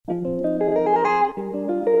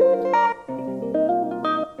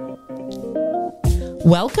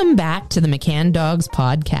Welcome back to the McCann Dogs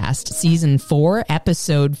Podcast, Season 4,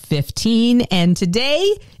 Episode 15. And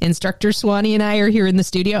today, Instructor Swanee and I are here in the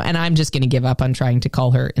studio, and I'm just going to give up on trying to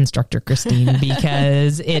call her Instructor Christine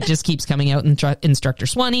because it just keeps coming out Instructor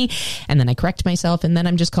Swanee, and then I correct myself, and then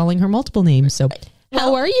I'm just calling her multiple names. So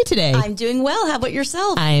how are you today? I'm doing well. How about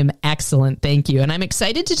yourself? I'm excellent. Thank you. And I'm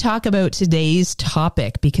excited to talk about today's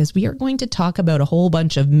topic because we are going to talk about a whole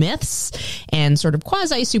bunch of myths and sort of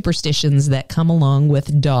quasi-superstitions that come along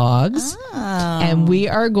with dogs. Oh. And we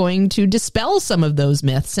are going to dispel some of those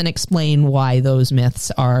myths and explain why those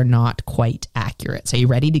myths are not quite accurate. So are you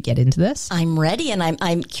ready to get into this? I'm ready, and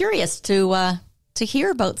I'm curious to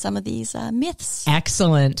hear about some of these myths.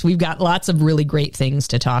 Excellent. We've got lots of really great things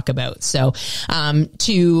to talk about. So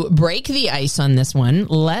to break the ice on this one,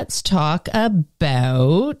 let's talk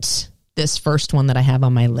about this first one that I have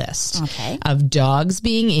on my list of dogs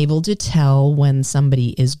being able to tell when somebody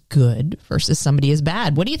is good versus somebody is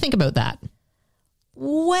bad. What do you think about that?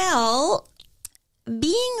 Well,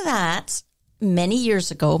 being that many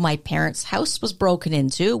years ago, my parents' house was broken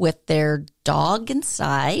into with their dog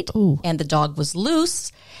inside. Ooh. And the dog was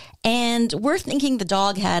loose. And we're thinking the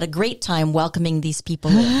dog had a great time welcoming these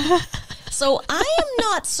people in. So I am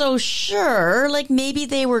not so sure. Like maybe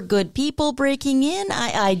they were good people breaking in.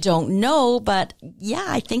 I don't know. But yeah,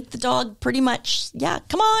 I think the dog pretty much,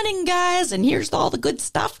 come on in, guys. And here's all the good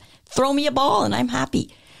stuff. Throw me a ball and I'm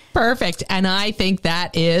happy. Perfect. And I think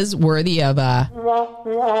that is worthy of a...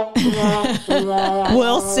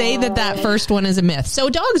 We'll say that first one is a myth. So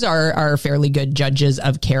dogs are fairly good judges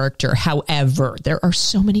of character. However, there are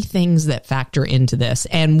so many things that factor into this.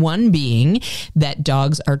 And one being that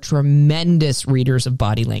dogs are tremendous readers of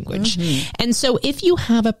body language. Mm-hmm. And so if you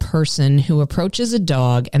have a person who approaches a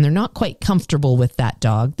dog and they're not quite comfortable with that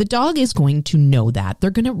dog, the dog is going to know that.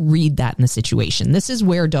 They're going to read that in the situation. This is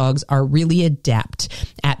where dogs are really adept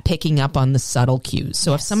at picking up on the subtle cues.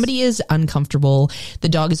 So if somebody is uncomfortable, the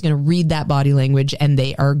dog is going to read that body language and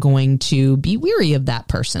they are going to be weary of that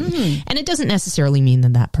person. Mm-hmm. And it doesn't necessarily mean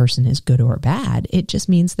that that person is good or bad. It just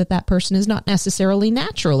means that that person is not necessarily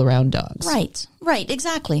natural around dogs. Right,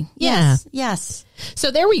 exactly. Yes. So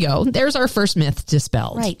there we go. There's our first myth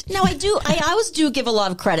dispelled. Right. Now I always do give a lot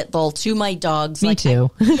of credit though to my dogs. Me too.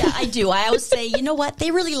 I do. I always say, you know what? They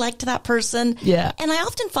really liked that person. Yeah. And I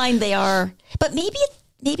often find they are, but maybe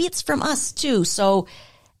it's from us too. So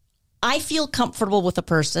I feel comfortable with a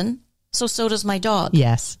person. So does my dog.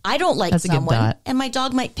 Yes. I don't like That's someone and my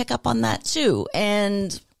dog might pick up on that too.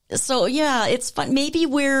 And so, it's fun. Maybe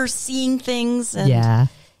we're seeing things. And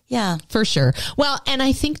yeah, for sure. Well, and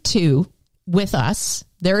I think too, with us,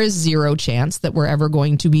 there is zero chance that we're ever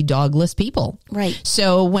going to be dogless people. Right.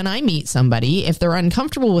 So when I meet somebody, if they're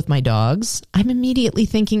uncomfortable with my dogs, I'm immediately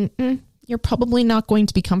thinking, you're probably not going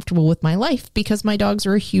to be comfortable with my life because my dogs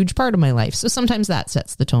are a huge part of my life. So sometimes that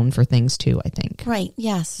sets the tone for things too, I think. Right.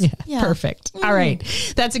 Yes. Yeah. Perfect. All right.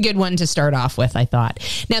 That's a good one to start off with, I thought.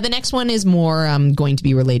 Now, the next one is more going to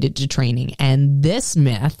be related to training. And this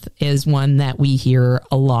myth is one that we hear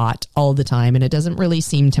a lot all the time. And it doesn't really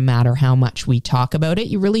seem to matter how much we talk about it.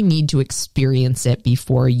 You really need to experience it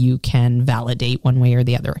before you can validate one way or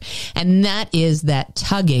the other. And that is that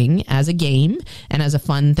tugging as a game and as a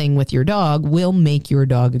fun thing with your dog will make your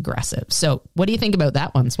dog aggressive. So what do you think about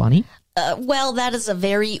that one, Swanee? Well, that is a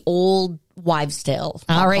very old wives' tale.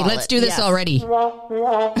 All right, let's do this already.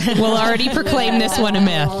 We'll already proclaim this one a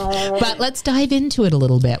myth. But let's dive into it a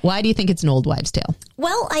little bit. Why do you think it's an old wives' tale?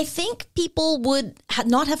 Well, I think people would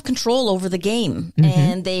not have control over the game. Mm-hmm.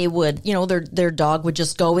 And they would, their dog would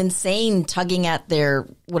just go insane tugging at their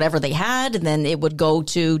whatever they had. And then it would go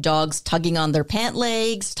to dogs tugging on their pant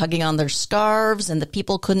legs, tugging on their scarves. And the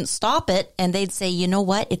people couldn't stop it. And they'd say, you know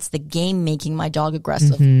what? It's the game making my dog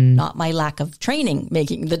aggressive, not my lack of training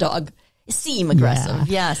making the dog seem aggressive.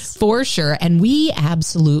 Yes, for sure. And we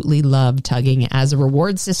absolutely love tugging as a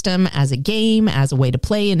reward system, as a game, as a way to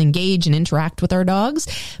play and engage and interact with our dogs.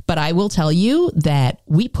 But I will tell you that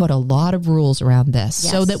we put a lot of rules around this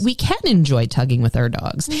so that we can enjoy tugging with our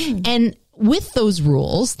dogs. And with those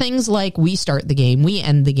rules, things like we start the game, we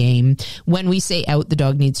end the game, when we say out, the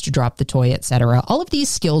dog needs to drop the toy, etc. All of these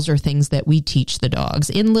skills are things that we teach the dogs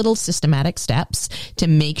in little systematic steps to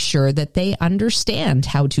make sure that they understand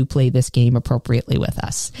how to play this game appropriately with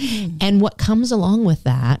us. And what comes along with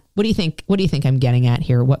that, what do you think I'm getting at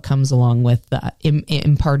here? What comes along with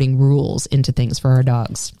imparting rules into things for our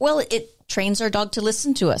dogs? Well, trains our dog to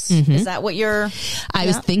listen to us. Is that what you're... I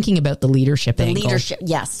was thinking about the leadership angle. Leadership,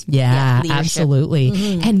 yes. Yeah, leadership.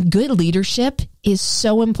 absolutely. And good leadership is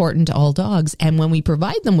so important to all dogs. And when we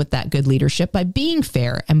provide them with that good leadership by being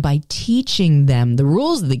fair and by teaching them the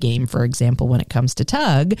rules of the game, for example, when it comes to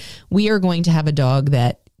tug, we are going to have a dog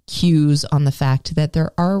that cues on the fact that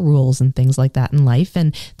there are rules and things like that in life,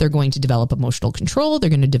 and they're going to develop emotional control. They're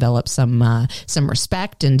going to develop some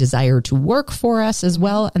respect and desire to work for us as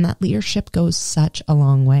well, and that leadership goes such a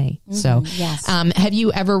long way. So, yes. Have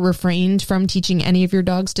you ever refrained from teaching any of your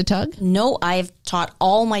dogs to tug? No, I've taught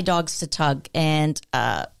all my dogs to tug, and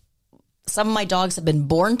some of my dogs have been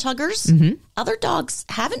born tuggers. Other dogs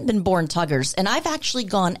haven't been born tuggers, and I've actually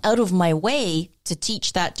gone out of my way to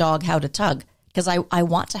teach that dog how to tug. Because I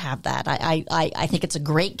want to have that. I think it's a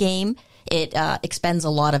great game. It expends a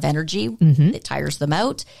lot of energy. It tires them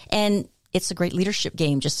out. And it's a great leadership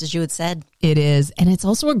game, just as you had said. It is. And it's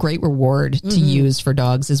also a great reward to use for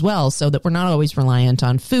dogs as well, so that we're not always reliant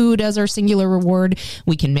on food as our singular reward.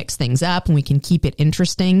 We can mix things up and we can keep it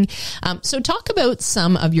interesting. So talk about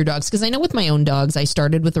some of your dogs, because I know with my own dogs, I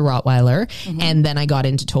started with the Rottweiler and then I got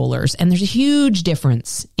into Tollers. And there's a huge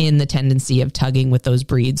difference in the tendency of tugging with those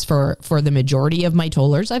breeds. For the majority of my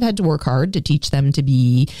Tollers, I've had to work hard to teach them to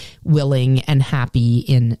be willing and happy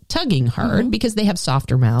in tugging hard because they have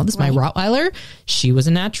softer mouths. Right. My Rottweiler, she was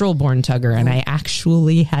a natural born tugger. And I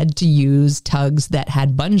actually had to use tugs that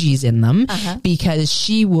had bungees in them because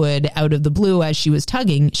she would, out of the blue, as she was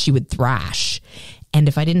tugging, she would thrash. And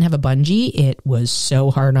if I didn't have a bungee, it was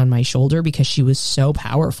so hard on my shoulder because she was so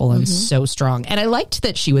powerful and so strong. And I liked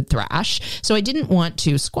that she would thrash. So I didn't want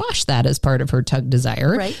to squash that as part of her tug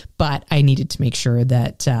desire. Right. But I needed to make sure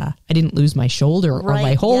that I didn't lose my shoulder or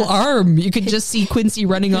my whole arm. You could just see Quincy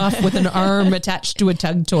running off with an arm attached to a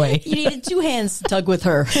tug toy. You needed two hands to tug with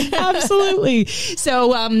her. Absolutely. So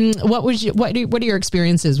what are your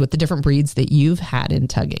experiences with the different breeds that you've had in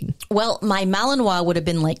tugging? Well, my Malinois would have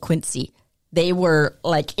been like Quincy. They were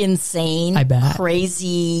like insane,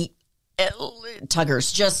 crazy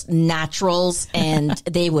tuggers, just naturals, and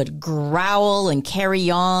they would growl and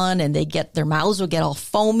carry on, and their mouths would get all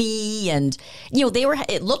foamy, and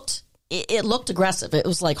it looked aggressive. It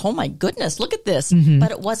was like, oh my goodness, look at this.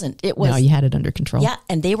 But it wasn't. It was. No, you had it under control. Yeah,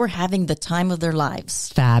 and they were having the time of their lives.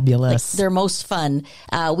 Fabulous. Like, their most fun.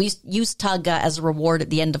 We used tug as a reward at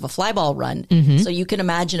the end of a flyball run. So you can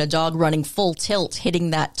imagine a dog running full tilt, hitting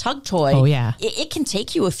that tug toy. Oh, yeah. It can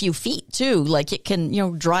take you a few feet, too. Like, it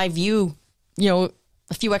can, drive you,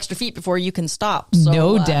 a few extra feet before you can stop. So,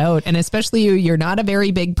 no doubt. And especially you're not a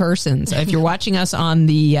very big person. So if you're watching us on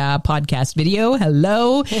the podcast video,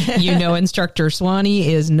 hello, Instructor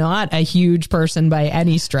Swanee is not a huge person by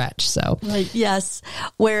any stretch. So yes.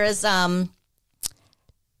 Whereas my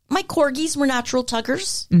Corgis were natural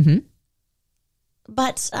tuggers.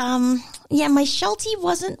 But my Sheltie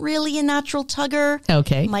wasn't really a natural tugger.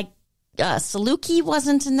 Okay. My Saluki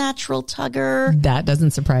wasn't a natural tugger. That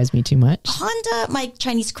doesn't surprise me too much. Honda, my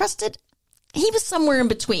Chinese crested, he was somewhere in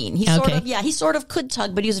between. He sort of could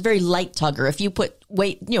tug, but he was a very light tugger. If you put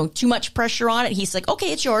too much pressure on it, he's like,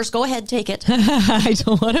 okay, it's yours. Go ahead, take it. I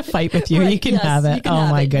don't want to fight with you. Right, you can have it. Oh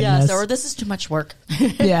my goodness. Yes, or this is too much work.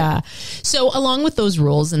 Yeah. So along with those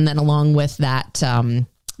rules, and then along with that,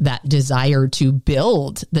 that desire to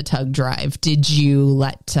build the tug drive, did you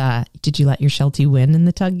let your Sheltie win in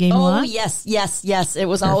the tug game? Oh, yes. It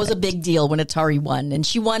was always a big deal when Atari won, and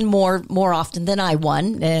she won more often than I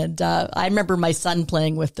won. And I remember my son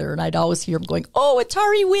playing with her, and I'd always hear him going, "Oh,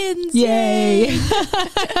 Atari wins! Yay!"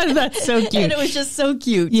 That's so cute. And it was just so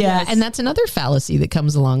cute. Yeah, yes. And that's another fallacy that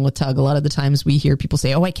comes along with tug. A lot of the times we hear people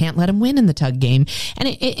say, "Oh, I can't let him win in the tug game," and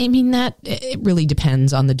it really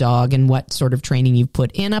depends on the dog and what sort of training you've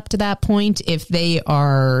put in up to that point. If they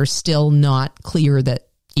are still not clear that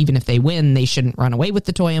even if they win, they shouldn't run away with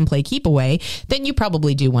the toy and play keep away, then you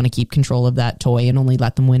probably do want to keep control of that toy and only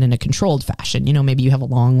let them win in a controlled fashion. Maybe you have a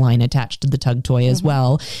long line attached to the tug toy as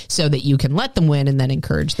well, so that you can let them win and then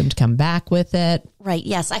encourage them to come back with it. Right.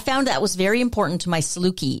 Yes. I found that was very important to my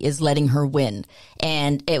Saluki, is letting her win.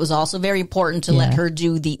 And it was also very important to let her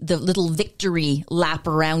do the little victory lap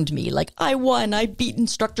around me. Like, I won. I beat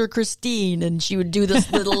Instructor Christine. And she would do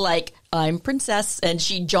this little like, I'm princess. And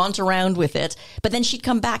she'd jaunt around with it. But then she'd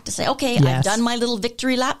come back to say, okay, I've done my little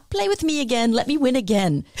victory lap. Play with me again. Let me win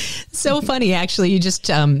again. So funny, actually. You just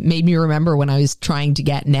made me remember when I was trying to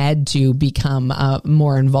get Ned to become a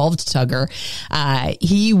more involved tugger.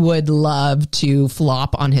 He would love to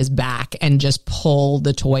flop on his back and just pull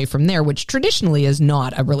the toy from there, which traditionally is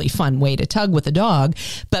not a really fun way to tug with a dog.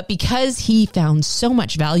 But because he found so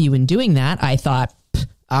much value in doing that, I thought,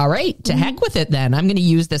 all right, to heck with it then. I'm going to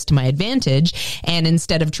use this to my advantage. And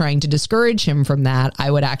instead of trying to discourage him from that, I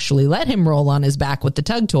would actually let him roll on his back with the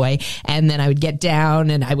tug toy. And then I would get down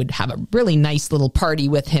and I would have a really nice little party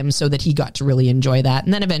with him so that he got to really enjoy that.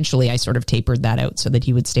 And then eventually I sort of tapered that out so that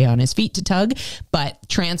he would stay on his feet to tug, but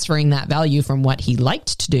transferring that value from what he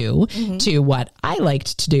liked to do to what I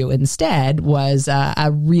liked to do instead was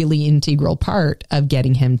a really integral part of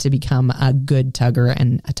getting him to become a good tugger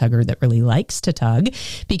and a tugger that really likes to tug,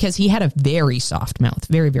 because he had a very soft mouth,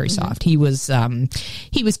 very, very soft. He was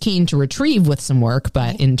keen to retrieve with some work,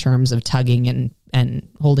 but in terms of tugging and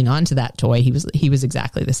holding on to that toy, he was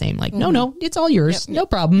exactly the same. Like, no, it's all yours. Yep. No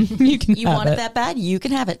problem. You want it that bad? You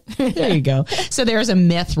can have it. There you go. So there's a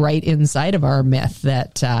myth right inside of our myth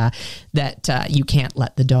that you can't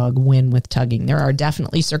let the dog win with tugging. There are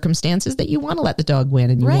definitely circumstances that you want to let the dog win,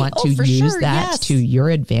 and you want to use that to your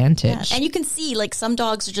advantage. Yeah. And you can see, like, some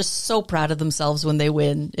dogs are just so proud of themselves when they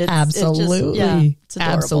win. Absolutely. It's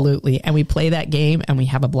adorable. Absolutely. And we play that game and we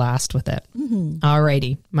have a blast with it. All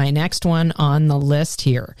righty. My next one on the list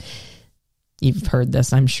here. You've heard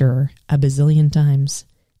this, I'm sure, a bazillion times.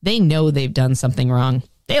 They know they've done something wrong.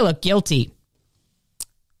 They look guilty.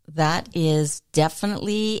 That is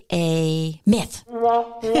definitely a myth.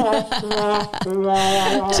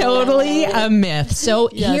 Totally a myth. So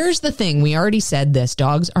here's the thing. We already said this.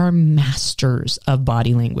 Dogs are masters of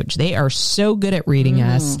body language. They are so good at reading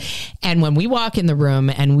us. And when we walk in the room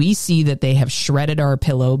and we see that they have shredded our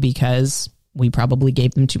pillow because we probably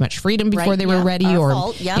gave them too much freedom before they were ready,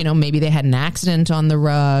 or, maybe they had an accident on the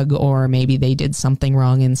rug, or maybe they did something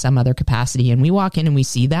wrong in some other capacity. And we walk in and we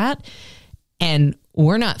see that, and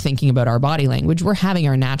we're not thinking about our body language. We're having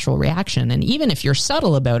our natural reaction. And even if you're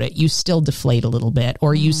subtle about it, you still deflate a little bit,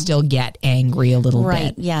 or you still get angry a little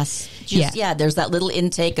bit. Yes. There's that little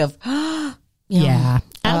intake of,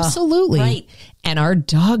 absolutely. Right. And our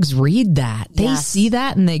dogs read that. They see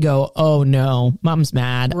that and they go, oh no, mom's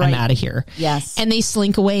mad. I'm out of here. Yes. And they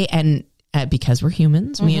slink away. And because we're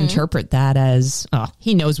humans, we interpret that as, oh,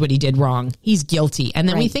 he knows what he did wrong. He's guilty. And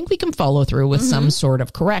then we think we can follow through with some sort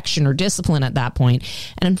of correction or discipline at that point.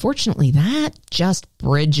 And unfortunately, that just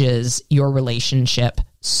bridges your relationship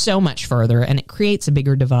so much further, and it creates a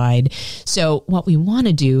bigger divide. So what we want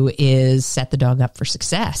to do is set the dog up for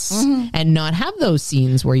success and not have those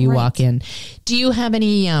scenes where you walk in. Do you have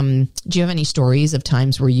any stories of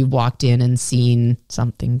times where you've walked in and seen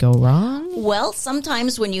something go wrong? Well,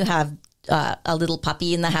 sometimes when you have a little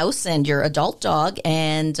puppy in the house and your adult dog,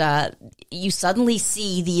 and you suddenly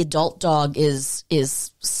see the adult dog is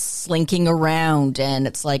slinking around, and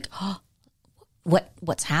it's like, oh,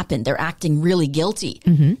 what's happened? They're acting really guilty.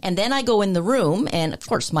 And then I go in the room, and of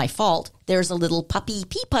course, my fault. There's a little puppy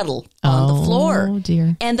pee puddle on the floor. Oh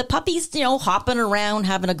dear! And the puppy's hopping around,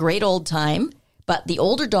 having a great old time. But the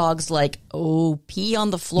older dog's like, oh, pee on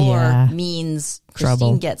the floor means Christine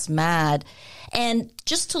Trouble. Gets mad. And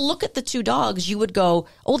just to look at the two dogs, you would go,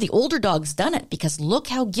 oh, the older dog's done it, because look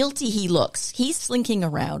how guilty he looks. He's slinking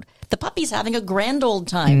around. The puppy's having a grand old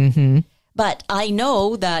time. But I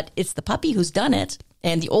know that it's the puppy who's done it,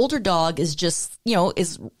 and the older dog is just,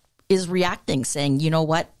 is reacting, saying, you know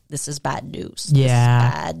what, this is bad news. This is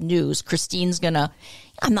bad news. Christine's I'm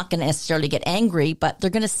not gonna necessarily get angry, but they're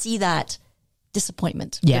gonna see that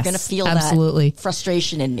disappointment. Yes, they're gonna feel absolutely. that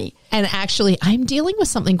frustration in me. And actually, I'm dealing with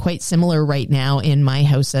something quite similar right now in my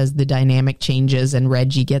house as the dynamic changes and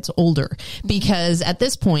Reggie gets older, because at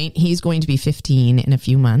this point, he's going to be 15 in a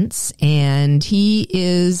few months, and he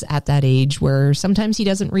is at that age where sometimes he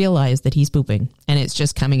doesn't realize that he's pooping and it's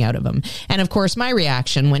just coming out of him. And of course, my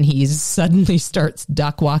reaction when he suddenly starts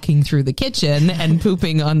duck walking through the kitchen and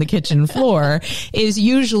pooping on the kitchen floor is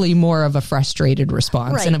usually more of a frustrated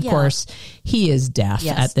response. Right, and of course, he is deaf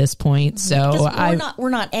at this point. So we're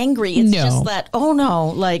not angry. It's just that, oh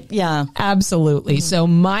no, absolutely. So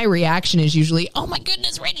my reaction is usually, oh my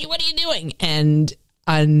goodness, Reggie, what are you doing? And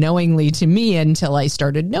unknowingly to me, until I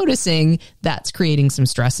started noticing, that's creating some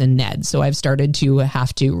stress in Ned. So I've started to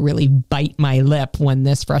have to really bite my lip when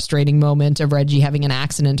this frustrating moment of Reggie having an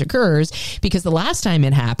accident occurs, because the last time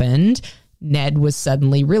it happened, Ned was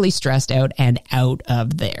suddenly really stressed out and out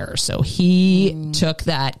of there. So he took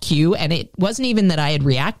that cue, and it wasn't even that I had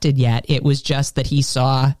reacted yet. It was just that he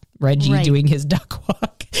saw Reggie doing his duck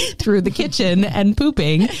walk through the kitchen and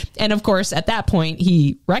pooping. And of course, at that point,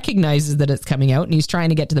 he recognizes that it's coming out and he's trying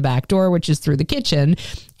to get to the back door, which is through the kitchen.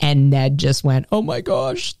 And Ned just went, oh my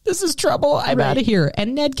gosh, this is trouble. I'm out of here.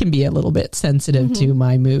 And Ned can be a little bit sensitive to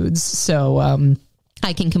my moods. So,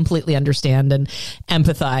 I can completely understand and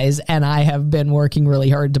empathize. And I have been working really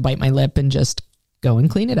hard to bite my lip and just go and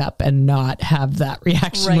clean it up and not have that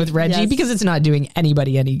reaction with Reggie because it's not doing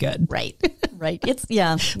anybody any good. Right. It's,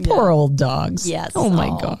 yeah. Poor old dogs. Yes. Oh my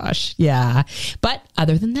gosh. Yeah. But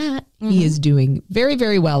other than that, he is doing very,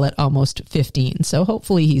 very well at almost 15. So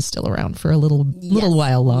hopefully he's still around for a little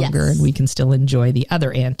while longer and we can still enjoy the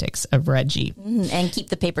other antics of Reggie. And keep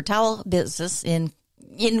the paper towel business in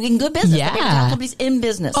good business. Yeah. The paper towel company's in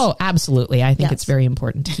business. Oh, absolutely. I think it's very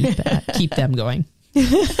important to keep them going.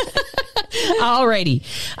 Alrighty.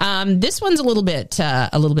 This one's a little bit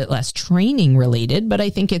less training related, but I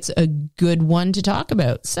think it's a good one to talk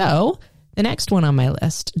about. So the next one on my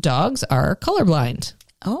list, dogs are colorblind.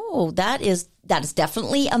 Oh, that is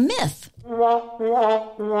definitely a myth. There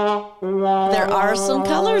are some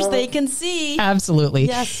colors they can see. Absolutely.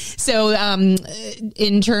 Yes. So,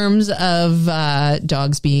 in terms of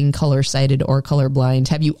dogs being color sighted or colorblind,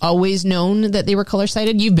 have you always known that they were color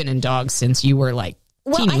sighted? You've been in dogs since you were like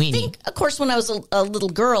teeny weeny. I think, of course, when I was a little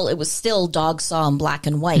girl, it was still dogs saw in black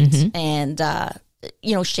and white, and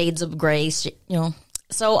shades of gray. So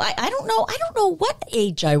I don't know. I don't know what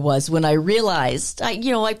age I was when I realized. I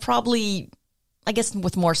guess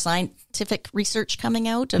with more scientific research coming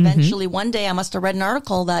out, eventually one day I must have read an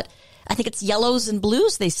article that I think it's yellows and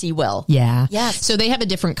blues they see well. Yeah. Yes. So they have a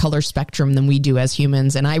different color spectrum than we do as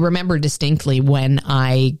humans. And I remember distinctly when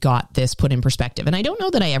I got this put in perspective. And I don't know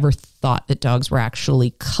that I ever thought that dogs were actually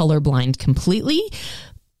colorblind completely,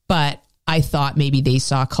 but I thought maybe they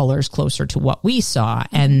saw colors closer to what we saw.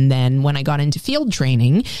 And then when I got into field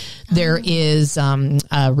training, there is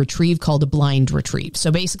a retrieve called a blind retrieve. So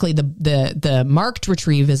basically the marked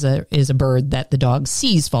retrieve is a bird that the dog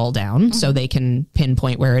sees fall down so they can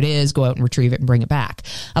pinpoint where it is, go out and retrieve it and bring it back.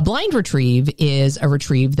 A blind retrieve is a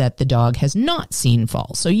retrieve that the dog has not seen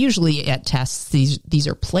fall. So usually at tests, these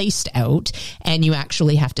are placed out and you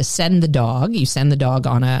actually have to send the dog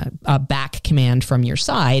on a back command from your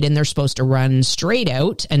side, and they're supposed to run straight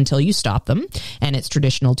out until you stop them. And it's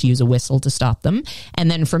traditional to use a whistle to stop them.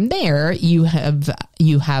 And then from there, you have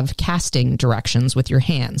casting directions with your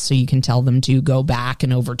hands. So you can tell them to go back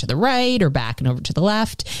and over to the right or back and over to the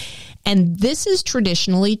left. And this is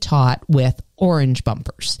traditionally taught with orange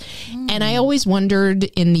bumpers. And I always wondered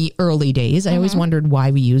in the early days, I always wondered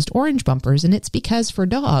why we used orange bumpers. And it's because for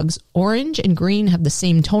dogs, orange and green have the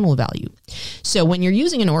same tonal value. So when you're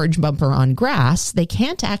using an orange bumper on grass, they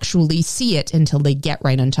can't actually see it until they get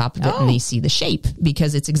right on top of it and they see the shape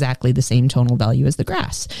because it's exactly the same tonal value as the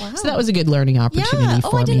grass. Wow. So that was a good learning opportunity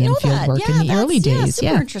for me in field work in the early days.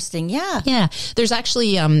 Super interesting. Yeah. Yeah. There's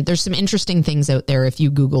actually, there's some interesting things out there. If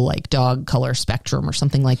you Google like dog color spectrum or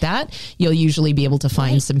something like that, you'll usually be able to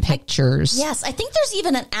find some pictures. Yes. I think there's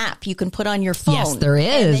even an app you can put on your phone. Yes, there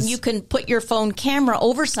is. And then you can put your phone camera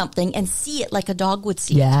over something and see it like a dog would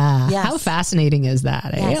see it. Yes. How fascinating is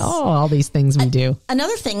that? Yes. Oh, all these things we do.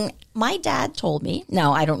 Another thing, my dad told me,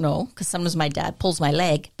 now I don't know, because sometimes my dad pulls my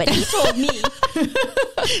leg, but he told me.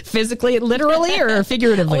 Physically, literally, or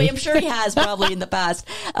figuratively? I'm sure he has probably in the past.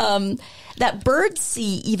 That birds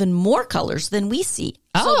see even more colors than we see.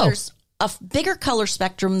 So there's a bigger color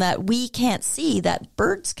spectrum that we can't see that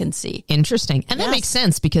birds can see. Interesting. And that makes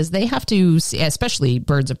sense because they have to see, especially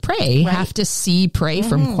birds of prey, have to see prey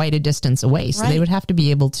from quite a distance away. So they would have to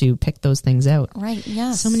be able to pick those things out. Right.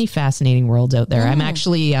 Yes. So many fascinating worlds out there. I'm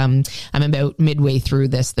actually, I'm about midway through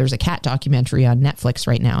this. There's a cat documentary on Netflix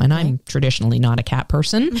right now. And I'm traditionally not a cat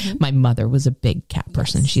person. My mother was a big cat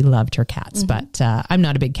person. She loved her cats, but I'm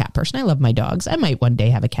not a big cat person. I love my dogs. I might one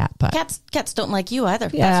day have a cat, but cats don't like you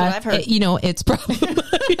either. Yeah, that's what I've heard. It's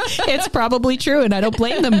probably true, and I don't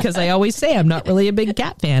blame them because I always say I'm not really a big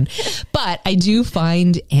cat fan. But I do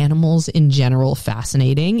find animals in general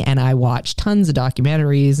fascinating, and I watch tons of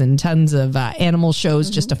documentaries and tons of animal shows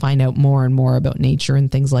just to find out more and more about nature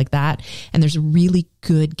and things like that. And there's a really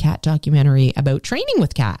good cat documentary about training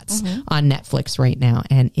with cats on Netflix right now,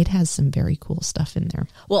 and it has some very cool stuff in there.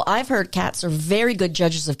 Well, I've heard cats are very good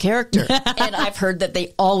judges of character, and I've heard that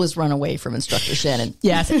they always run away from Instructor Shannon.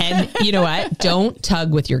 Yes, and you know what? Don't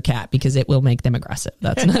tug with your cat because it will make them aggressive.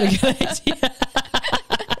 That's not a good idea.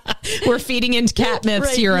 We're feeding into cat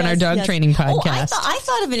myths here on our dog training podcast. I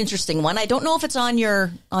thought of an interesting one. I don't know if it's on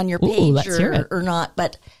your page or not,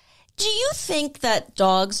 but do you think that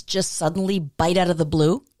dogs just suddenly bite out of the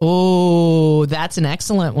blue? Oh, that's an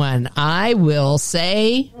excellent one. I will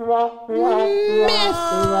say myth.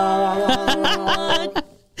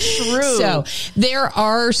 True. So there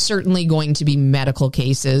are certainly going to be medical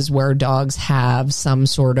cases where dogs have some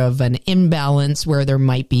sort of an imbalance where there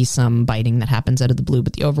might be some biting that happens out of the blue,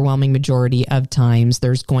 but the overwhelming majority of times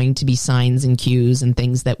there's going to be signs and cues and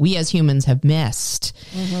things that we as humans have missed.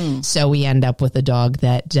 So we end up with a dog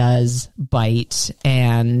that does bite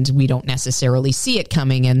and we don't necessarily see it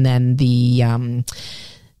coming, and then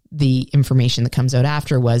the information that comes out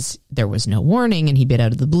after was there was no warning and he bit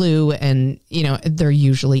out of the blue. And, you know, there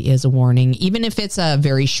usually is a warning, even if it's a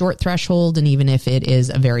very short threshold. And even if it is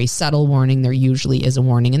a very subtle warning, there usually is a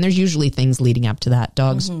warning. And there's usually things leading up to that.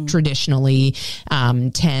 Dogs traditionally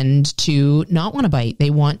tend to not want to bite. They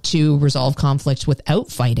want to resolve conflict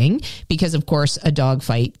without fighting because, of course, a dog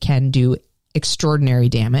fight can do extraordinary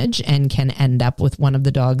damage and can end up with one of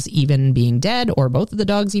the dogs even being dead or both of the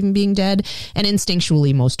dogs even being dead. And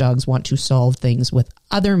instinctually, most dogs want to solve things with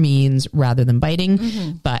other means rather than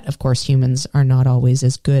biting. But of course, humans are not always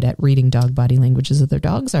as good at reading dog body language as other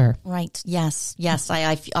dogs are. Right. Yes.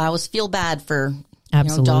 I always feel bad for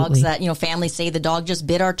Absolutely. Dogs that, families say the dog just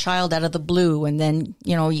bit our child out of the blue. And then,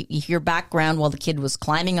 you hear background while the kid was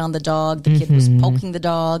climbing on the dog, the kid was poking the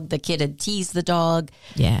dog, the kid had teased the dog.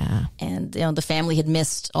 Yeah. And, the family had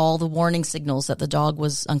missed all the warning signals that the dog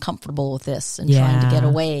was uncomfortable with this and trying to get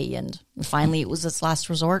away. And finally, it was its last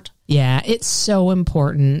resort. Yeah, it's so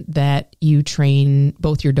important that you train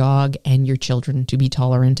both your dog and your children to be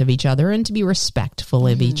tolerant of each other and to be respectful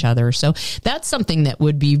of each other. So that's something that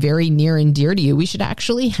would be very near and dear to you. We should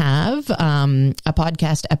actually have a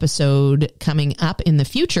podcast episode coming up in the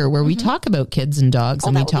future where we talk about kids and dogs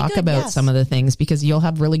and we talk about some of the things, because you'll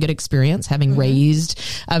have really good experience having raised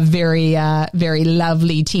a very, very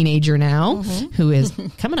lovely teenager now who is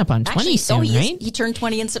coming up on 20 soon, right? He turned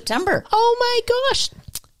 20 in September. Oh my gosh.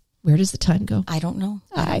 Where does the time go? I don't know.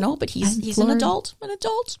 But he's an adult.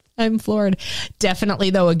 I'm floored.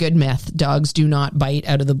 Definitely, though, a good myth. Dogs do not bite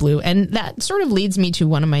out of the blue. And that sort of leads me to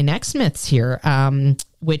one of my next myths here,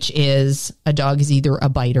 which is a dog is either a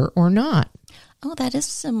biter or not. Oh, that is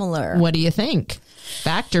similar. What do you think?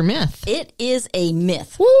 Fact or myth? It is a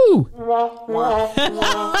myth. Woo! Well,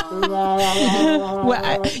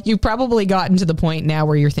 you've probably gotten to the point now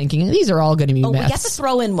where you're thinking, these are all going to be myths. We have to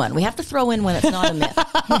throw in one. We have to throw in one that's not a myth.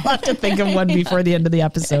 I'll have to think of one before the end of the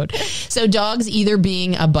episode. So dogs either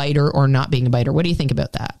being a biter or not being a biter. What do you think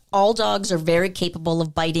about that? All dogs are very capable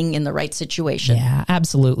of biting in the right situation. Yeah,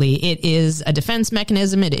 absolutely. It is a defense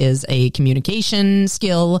mechanism. It is a communication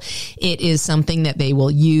skill. It is something that they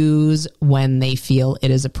will use when they feel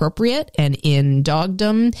it is appropriate. And in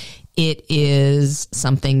dogdom, it is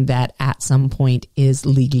something that at some point is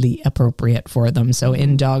legally appropriate for them. So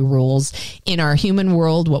in dog rules, in our human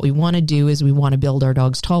world, what we want to do is we want to build our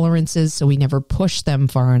dog's tolerances so we never push them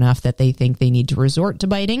far enough that they think they need to resort to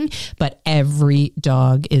biting. But every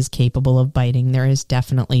dog is capable of biting. There is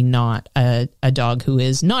definitely not a dog who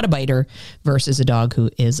is not a biter versus a dog who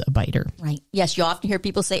is a biter. Right. Yes, you often hear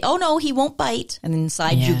people say, oh no, he won't bite. And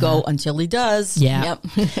inside you go, until he does. Yeah,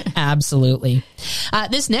 yep. Absolutely.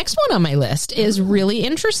 This next one on my list is really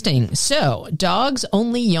interesting. So, dogs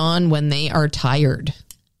only yawn when they are tired.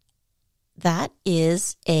 That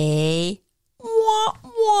is a wah,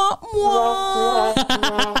 wah, wah.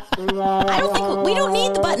 We don't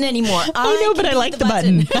need the button anymore. I know, but I like the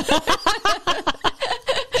button.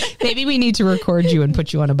 Maybe we need to record you and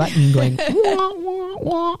put you on a button going, wah, wah,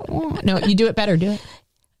 wah, wah. No, you do it better. Do it.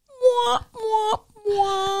 Wah, wah,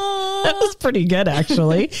 wah. That was pretty good,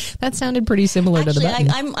 actually. That sounded pretty similar to the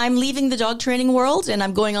button. I'm leaving the dog training world and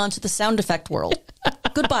I'm going on to the sound effect world.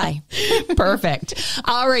 Goodbye. Perfect.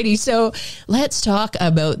 Alrighty, so let's talk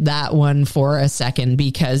about that one for a second,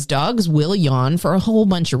 because dogs will yawn for a whole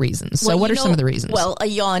bunch of reasons. So what are some of the reasons? Well, a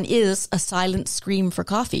yawn is a silent scream for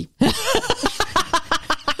coffee.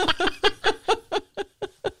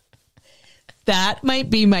 That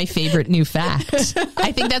might be my favorite new fact.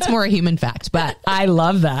 I think that's more a human fact, but I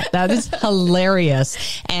love that. That is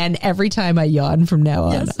hilarious. And every time I yawn from now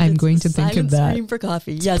on, I'm going to think of that. Scream for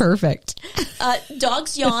coffee. Yes. Perfect.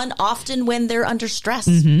 Dogs yawn often when they're under stress.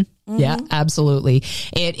 Yeah, absolutely.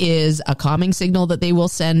 It is a calming signal that they will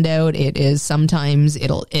send out. It is sometimes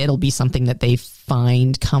it'll be something that they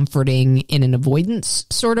find comforting in an avoidance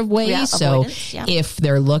sort of way. Yeah, so if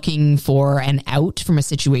they're looking for an out from a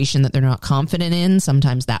situation that they're not confident in,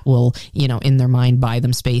 sometimes that will, in their mind, buy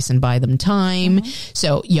them space and buy them time.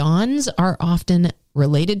 So yawns are often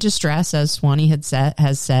related to stress, as Swanee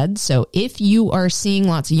has said. So if you are seeing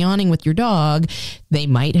lots of yawning with your dog, they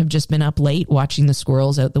might have just been up late watching the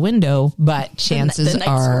squirrels out the window, but chances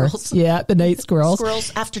are, the night squirrels.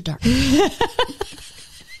 Squirrels after dark.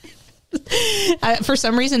 For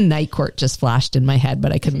some reason, Night Court just flashed in my head,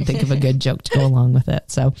 but I couldn't think of a good joke to go along with it.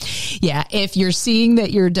 So yeah, if you're seeing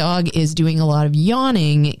that your dog is doing a lot of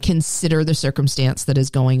yawning, consider the circumstance that is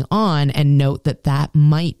going on and note that that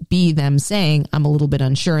might be them saying, I'm a little bit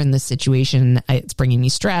unsure in this situation. It's bringing me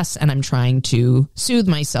stress and I'm trying to soothe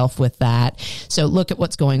myself with that. So look at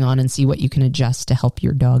what's going on and see what you can adjust to help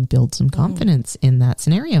your dog build some confidence in that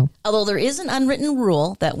scenario. Although there is an unwritten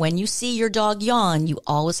rule that when you see your dog yawn, you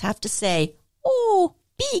always have to say, oh,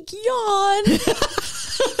 big yawn.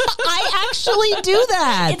 I actually do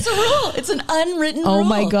that. It's a rule. It's an unwritten rule. Oh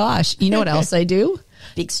my gosh. You know what else I do?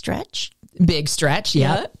 Big stretch. Big stretch.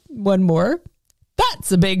 Yeah. One more.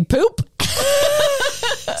 That's a big poop.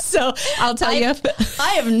 So I'll tell you. I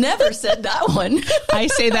have never said that one. I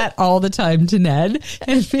say that all the time to Ned,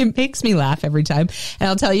 and it makes me laugh every time. And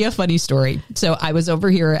I'll tell you a funny story. So I was over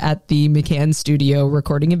here at the McCann studio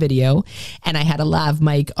recording a video, and I had a lav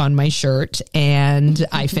mic on my shirt, and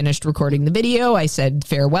I finished recording the video. I said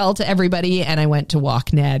farewell to everybody, and I went to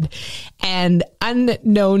walk Ned. And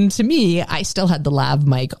unknown to me, I still had the lav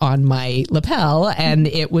mic on my lapel, and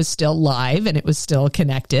it was still live, and it was still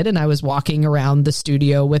connected. And I was walking around the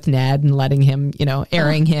studio with Ned and letting him,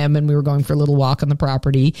 airing him, and we were going for a little walk on the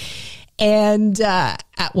property. And at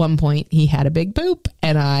one point he had a big poop,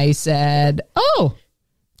 and I said, oh,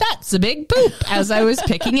 that's a big poop, as I was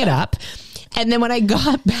picking it up. And then when I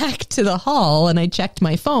got back to the hall and I checked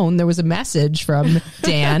my phone, there was a message from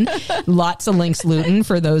Dan. Lots of Links Luton.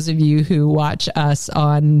 For those of you who watch us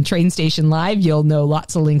on Train Station Live, you'll know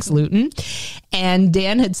Lots of Links Luton. And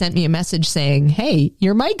Dan had sent me a message saying, hey,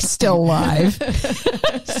 your mic's still live.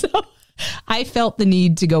 So I felt the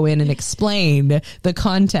need to go in and explain the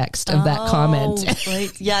context of that comment.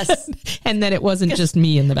 Right. Yes. And that it wasn't just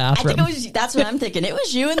me in the bathroom. I think that's what I'm thinking. It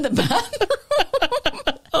was you in the bathroom.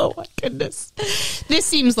 Oh my goodness. This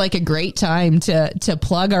seems like a great time to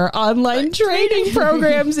plug our online training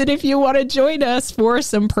programs. And if you want to join us for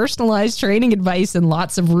some personalized training advice and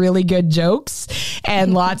lots of really good jokes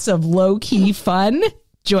and lots of low key fun,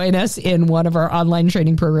 join us in one of our online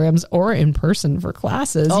training programs or in person for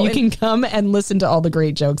classes. You can come and listen to all the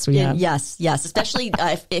great jokes we have. Yes. Especially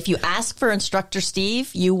if you ask for Instructor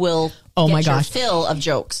Steve, you will get your fill of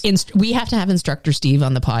jokes. We have to have Instructor Steve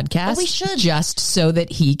on the podcast. We should. Just so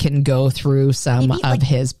that he can go through some of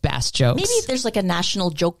his best jokes. Maybe if there's like a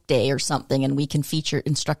National Joke Day or something and we can feature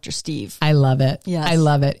Instructor Steve. I love it. Yes. I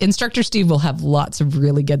love it. Instructor Steve will have lots of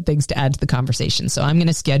really good things to add to the conversation. So I'm going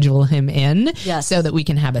to schedule him in so that we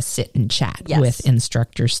can have a sit and chat with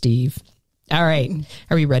Instructor Steve. All right.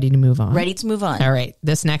 Are we ready to move on? Ready to move on. All right.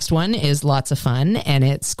 This next one is lots of fun, and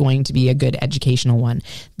it's going to be a good educational one.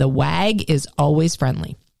 The wag is always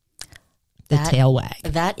friendly. The tail wag.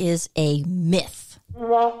 That is a myth.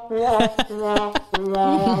 I'm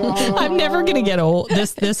never going to get old.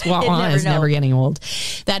 This wah-wah is never getting old.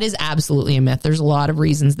 That is absolutely a myth. There's a lot of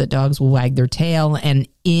reasons that dogs will wag their tail, and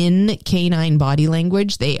in canine body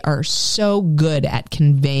language, they are so good at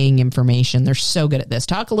conveying information. They're so good at this.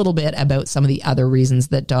 Talk a little bit about some of the other reasons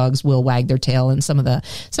that dogs will wag their tail and some of the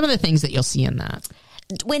things that you'll see in that.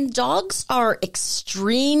 When dogs are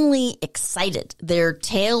extremely excited, their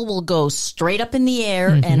tail will go straight up in the air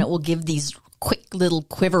and it will give these quick little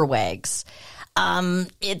quiver wags.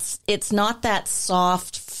 It's not that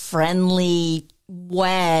soft, friendly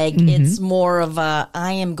wag. It's more of a,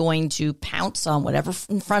 I am going to pounce on whatever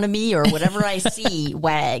in front of me or whatever I see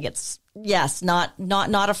wag. It's not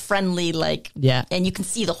a friendly and you can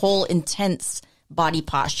see the whole intense body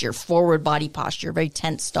posture, forward body posture, very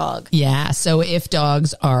tense dog. Yeah. So if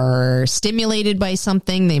dogs are stimulated by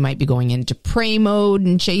something, they might be going into prey mode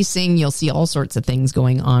and chasing. You'll see all sorts of things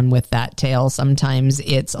going on with that tail. Sometimes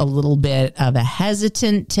it's a little bit of a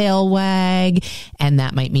hesitant tail wag, and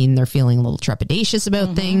that might mean they're feeling a little trepidatious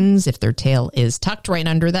about things. If their tail is tucked right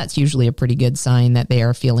under, that's usually a pretty good sign that they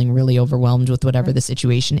are feeling really overwhelmed with whatever the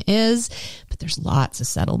situation is. But there's lots of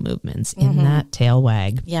subtle movements in that tail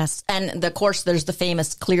wag. Yes. And of course, there's the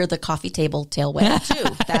famous clear the coffee table tail wag too.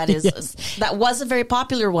 That is that was a very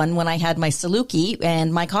popular one when I had my Saluki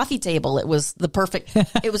and my coffee table. It was the perfect.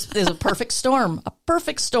 It was a perfect storm. A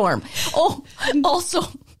perfect storm. Oh, also,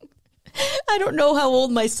 I don't know how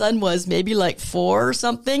old my son was. Maybe like 4 or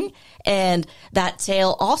something. And that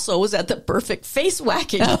tail also was at the perfect face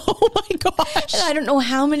whacking. Oh my gosh. And I don't know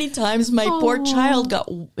how many times my poor child got,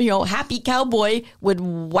 Happy Cowboy would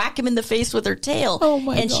whack him in the face with her tail. Oh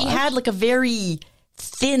my gosh. And she had like a very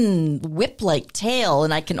thin whip-like tail,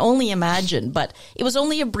 and I can only imagine, but it was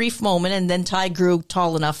only a brief moment, and then Ty grew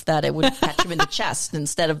tall enough that it would catch him in the chest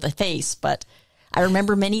instead of the face. But I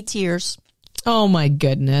remember many tears. Oh my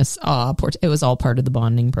goodness. Oh, it was all part of the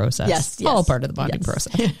bonding process. Yes. All part of the bonding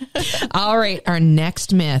process. All right. Our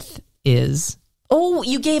next myth is... Oh,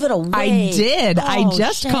 you gave it away. I did. Oh, I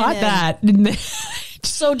just Shannon. caught that.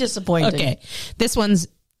 So disappointing. Okay. This one's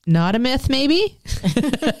not a myth, maybe?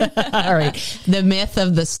 All right. The myth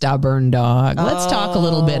of the stubborn dog. Let's talk a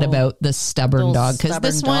little bit about the stubborn dog, because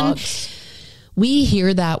this one, we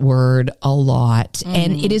hear that word a lot,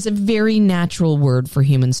 and it is a very natural word for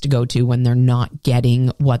humans to go to when they're not getting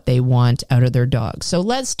what they want out of their dog. So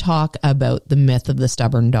let's talk about the myth of the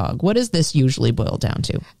stubborn dog. What does this usually boil down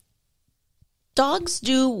to? Dogs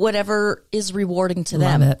do whatever is rewarding to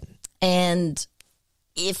Love them. it. And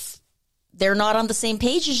if they're not on the same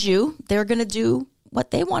page as you, they're going to do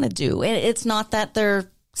what they want to do. And it's not that they're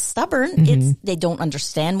stubborn. It's they don't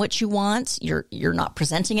understand what you want. You're not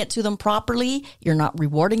presenting it to them properly. You're not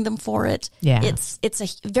rewarding them for it. Yeah. It's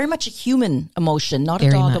a very much a human emotion, not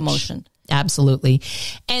Very a dog much. emotion. Absolutely.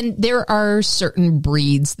 And there are certain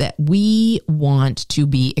breeds that we want to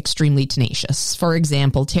be extremely tenacious. For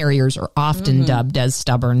example, terriers are often dubbed as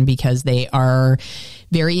stubborn because they are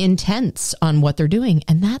very intense on what they're doing.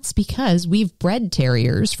 And that's because we've bred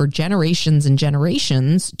terriers for generations and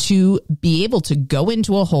generations to be able to go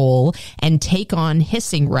into a hole and take on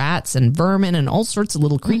hissing rats and vermin and all sorts of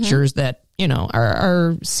little creatures that, you know,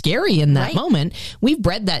 are scary in that moment. We've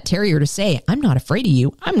bred that terrier to say, I'm not afraid of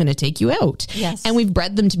you. I'm going to take you out. Yes. And we've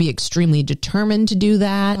bred them to be extremely determined to do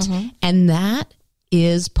that. And that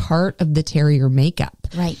is part of the terrier makeup.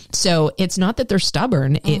 Right. So it's not that they're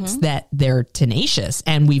stubborn, it's that they're tenacious,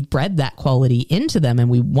 and we've bred that quality into them, and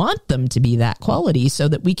we want them to be that quality so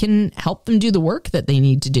that we can help them do the work that they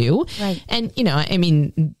need to do. Right. And, you know, I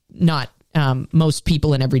mean, not most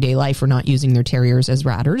people in everyday life are not using their terriers as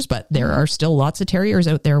ratters, but there are still lots of terriers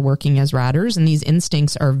out there working as ratters, and these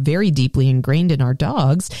instincts are very deeply ingrained in our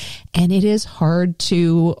dogs, and it is hard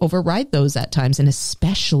to override those at times, and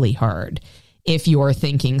especially hard if you're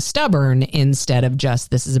thinking stubborn instead of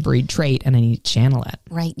just, this is a breed trait and I need to channel it.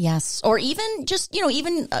 Right, yes. Or even just, you know,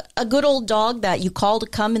 even a good old dog that you call to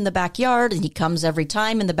come in the backyard, and he comes every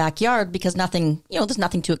time in the backyard because nothing, you know, there's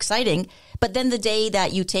nothing too exciting. But then the day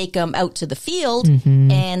that you take him out to the field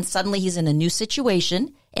and suddenly he's in a new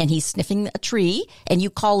situation and he's sniffing a tree and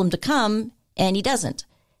you call him to come and he doesn't.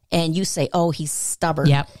 And you say, oh, he's stubborn.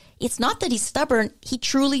 Yep. It's not that he's stubborn. He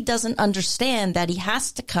truly doesn't understand that he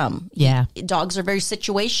has to come. Yeah. Dogs are very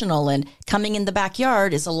situational, and coming in the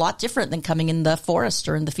backyard is a lot different than coming in the forest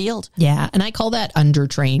or in the field. Yeah, and I call that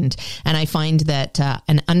undertrained. And I find that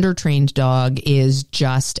an undertrained dog is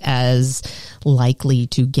just as likely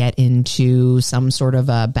to get into some sort of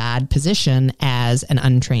a bad position as an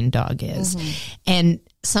untrained dog is. And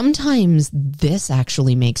sometimes this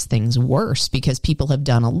actually makes things worse because people have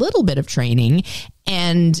done a little bit of training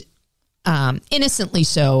and innocently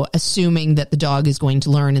so, assuming that the dog is going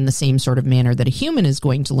to learn in the same sort of manner that a human is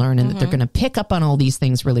going to learn, and that they're going to pick up on all these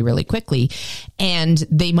things really, really quickly. And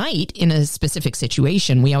they might in a specific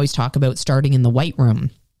situation. We always talk about starting in the white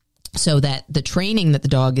room, so that the training that the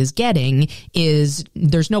dog is getting is,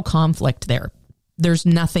 there's no conflict there. There's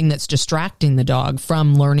nothing that's distracting the dog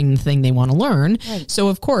from learning the thing they want to learn. Right. So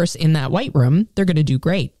of course, in that white room, they're going to do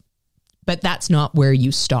great. But that's not where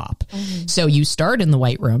you stop. So you start in the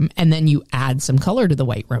white room and then you add some color to the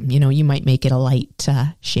white room. You know, you might make it a light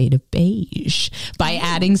shade of beige by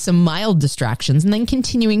adding some mild distractions and then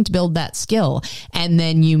continuing to build that skill. And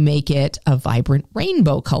then you make it a vibrant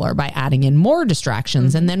rainbow color by adding in more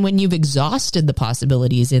distractions. And then when you've exhausted the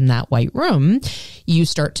possibilities in that white room, you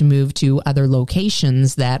start to move to other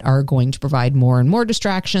locations that are going to provide more and more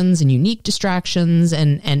distractions and unique distractions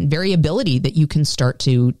and variability that you can start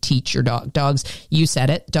to teach your dog. Dogs, you said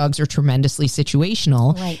it, dogs are tremendously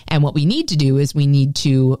situational. Right. And what we need to do is we need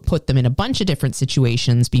to put them in a bunch of different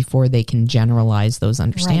situations before they can generalize those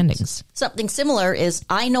understandings. Right. Something similar is,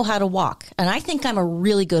 I know how to walk, and I think I'm a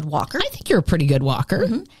really good walker. I think you're a pretty good walker.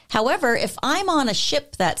 However, if I'm on a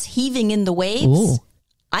ship that's heaving in the waves,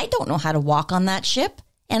 I don't know how to walk on that ship.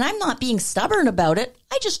 And I'm not being stubborn about it.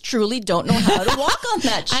 I just truly don't know how to walk on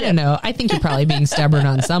that ship. I don't know. I think you're probably being stubborn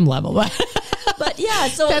on some level. But yeah,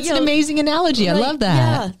 so that's an amazing analogy. I love that.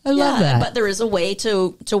 Yeah, I love that. But there is a way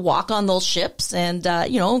to walk on those ships, and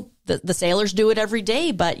you know, the sailors do it every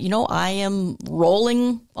day. But you know, I am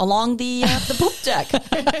rolling along the poop deck.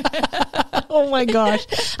 Oh my gosh,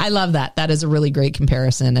 I love that. That is a really great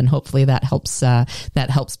comparison, and hopefully that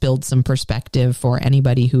helps build some perspective for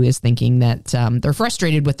anybody who is thinking that they're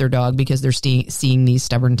frustrated with their dog because they're seeing these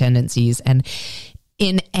stubborn tendencies. And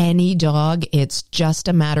in any dog, it's just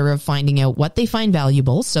a matter of finding out what they find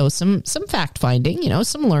valuable. So some fact finding,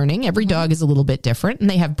 some learning. Every dog is a little bit different and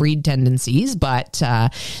they have breed tendencies, but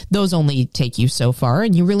those only take you so far.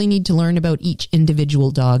 And you really need to learn about each individual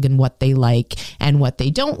dog and what they like and what they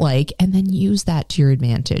don't like, and then use that to your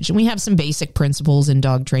advantage. And we have some basic principles in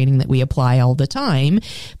dog training that we apply all the time,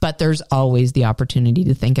 but there's always the opportunity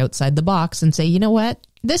to think outside the box and say, you know what?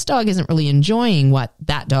 This dog isn't really enjoying what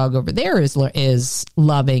that dog over there is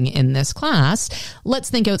loving in this class.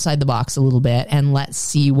 Let's think outside the box a little bit and let's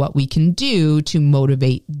see what we can do to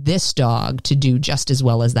motivate this dog to do just as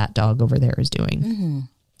well as that dog over there is doing. Mm-hmm.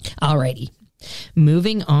 Alrighty.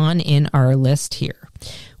 Moving on in our list here.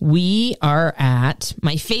 We are at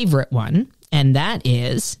my favorite one, and that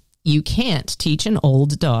is you can't teach an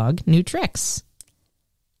old dog new tricks.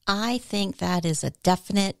 I think that is a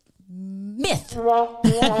definite myth. That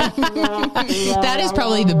is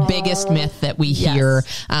probably the biggest myth that we hear.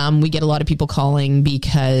 We get a lot of people calling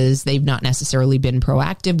because they've not necessarily been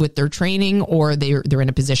proactive with their training, or they're in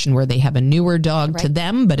a position where they have a newer dog to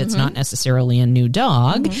them, but it's not necessarily a new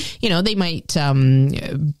dog. They might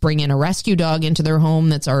bring in a rescue dog into their home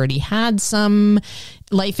that's already had some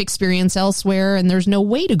life experience elsewhere, and there's no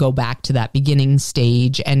way to go back to that beginning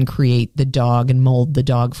stage and create the dog and mold the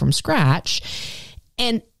dog from scratch.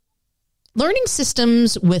 And learning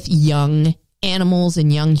systems with young animals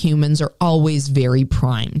and young humans are always very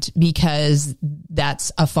primed, because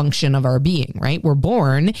that's a function of our being, right? We're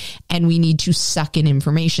born and we need to suck in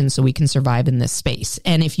information so we can survive in this space.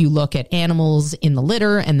 And if you look at animals in the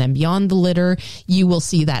litter and then beyond the litter, you will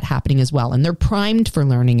see that happening as well. And they're primed for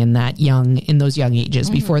learning in those young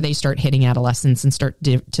ages before they start hitting adolescence and start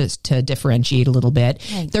to differentiate a little bit.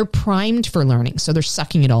 Right. They're primed for learning. So they're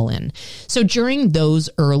sucking it all in. So during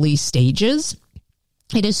those early stages,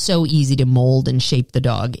 it is so easy to mold and shape the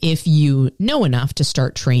dog if you know enough to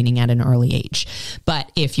start training at an early age.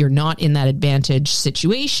 But if you're not in that advantage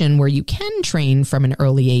situation where you can train from an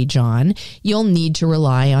early age on, you'll need to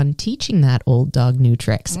rely on teaching that old dog new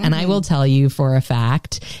tricks. And I will tell you for a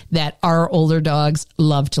fact that our older dogs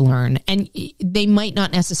love to learn, and they might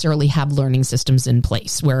not necessarily have learning systems in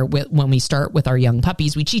place where when we start with our young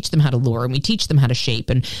puppies, we teach them how to lure and we teach them how to shape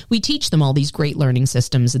and we teach them all these great learning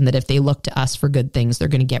systems, and that if they look to us for good things, they're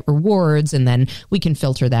going to get rewards, and then we can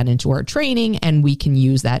filter that into our training and we can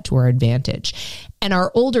use that to our advantage. And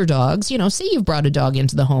our older dogs, say you've brought a dog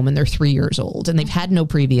into the home and they're 3 years old and they've had no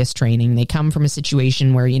previous training. They come from a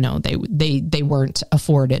situation where, they weren't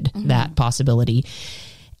afforded that possibility.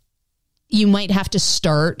 You might have to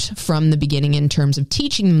start from the beginning in terms of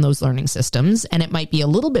teaching them those learning systems. And it might be a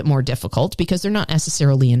little bit more difficult because they're not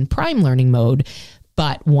necessarily in prime learning mode.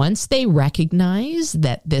 But once they recognize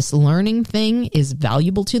that this learning thing is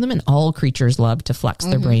valuable to them, and all creatures love to flex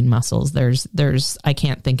their brain muscles. I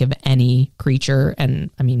can't think of any creature, and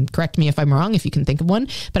I mean, correct me if I'm wrong if you can think of one,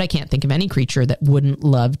 but I can't think of any creature that wouldn't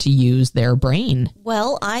love to use their brain.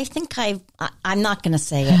 Well, I think I'm not going to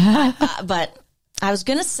say it, but I was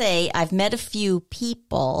going to say I've met a few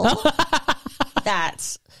people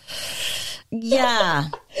that... Yeah,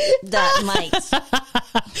 that might.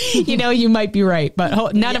 You might be right,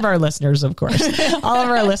 but none of our listeners, of course. All of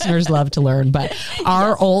our listeners love to learn, but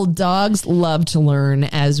our old dogs love to learn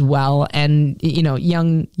as well. And,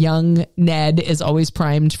 young Ned is always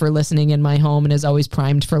primed for listening in my home and is always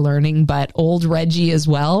primed for learning, but old Reggie as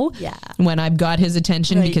well. Yeah. When I've got his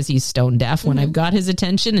attention, because he's stone deaf, when I've got his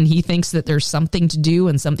attention and he thinks that there's something to do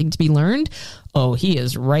and something to be learned, he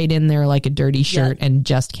is right in there like a dirty shirt and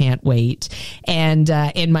just can't wait. And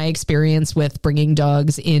in my experience with bringing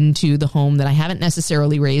dogs into the home that I haven't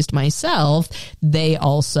necessarily raised myself, they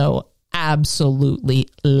also absolutely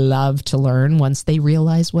love to learn once they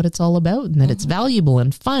realize what it's all about and that it's valuable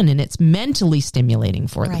and fun and it's mentally stimulating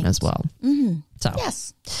for them as well. So,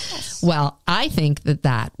 yes. Well, I think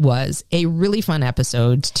that was a really fun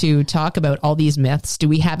episode to talk about all these myths. Do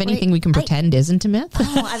we have anything we can pretend isn't a myth?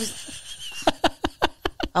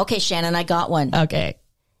 Okay, Shannon, I got one. Okay.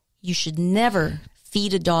 You should never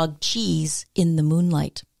feed a dog cheese in the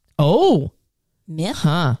moonlight. Oh. Myth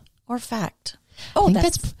or fact?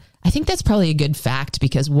 I think that's probably a good fact,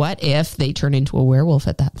 because what if they turn into a werewolf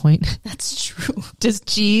at that point? That's true. Does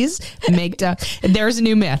cheese make dogs? There's a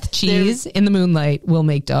new myth. Cheese in the moonlight will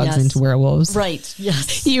make dogs into werewolves. Right.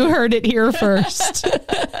 Yes. You heard it here first.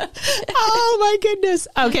 Oh my goodness.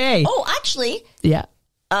 Okay. Oh, actually. Yeah.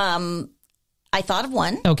 I thought of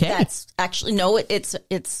one. Okay. That's actually, no, it's,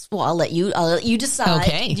 well, I'll let you decide.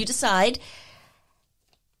 Okay. You decide.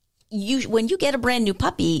 When you get a brand new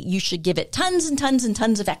puppy, you should give it tons and tons and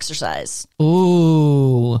tons of exercise.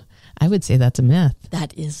 Ooh, I would say that's a myth.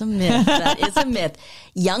 That is a myth. That is a myth.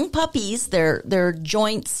 Young puppies, their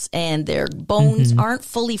joints and their bones aren't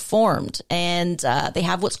fully formed, and they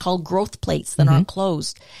have what's called growth plates that aren't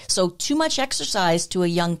closed. So too much exercise to a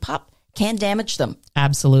young pup can damage them.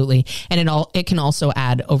 Absolutely. And it can also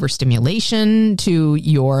add overstimulation to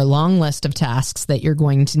your long list of tasks that you're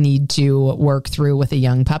going to need to work through with a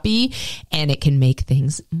young puppy. And it can make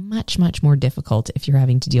things much, much more difficult if you're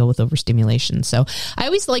having to deal with overstimulation. So I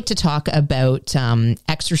always like to talk about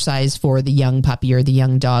exercise for the young puppy or the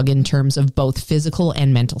young dog in terms of both physical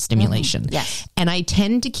and mental stimulation. Yes. And I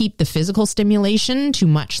tend to keep the physical stimulation to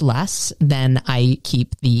much less than I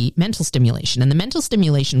keep the mental stimulation. And the mental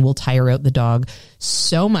stimulation will tire out the dog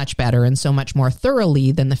so much better and so much more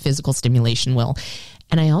thoroughly than the physical stimulation will.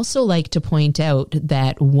 And I also like to point out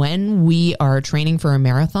that when we are training for a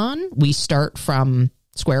marathon, we start from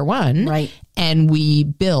square one, right, and we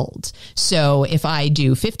build. So if I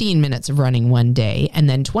do 15 minutes of running one day and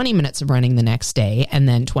then 20 minutes of running the next day and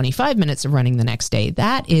then 25 minutes of running the next day,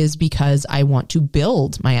 that is because I want to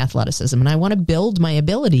build my athleticism and I want to build my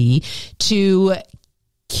ability to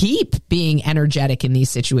keep being energetic in these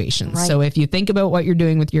situations. Right. So if you think about what you're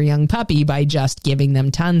doing with your young puppy by just giving them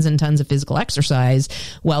tons and tons of physical exercise,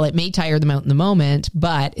 well, it may tire them out in the moment,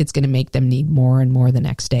 but it's going to make them need more and more the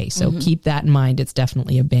next day. So keep that in mind. It's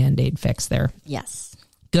definitely a Band-Aid fix there. Yes.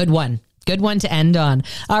 Good one. Good one to end on.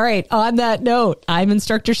 All right. On that note, I'm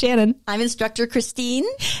Instructor Shannon. I'm Instructor Christine.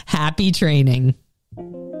 Happy training.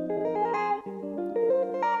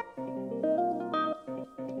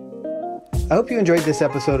 I hope you enjoyed this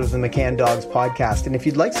episode of the McCann Dogs podcast. And if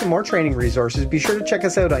you'd like some more training resources, be sure to check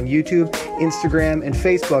us out on YouTube, Instagram, and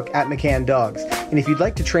Facebook at McCann Dogs. And if you'd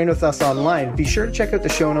like to train with us online, be sure to check out the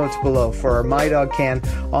show notes below for our My Dog Can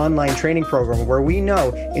online training program, where we know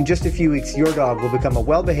in just a few weeks your dog will become a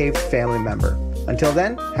well-behaved family member. Until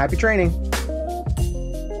then, happy training.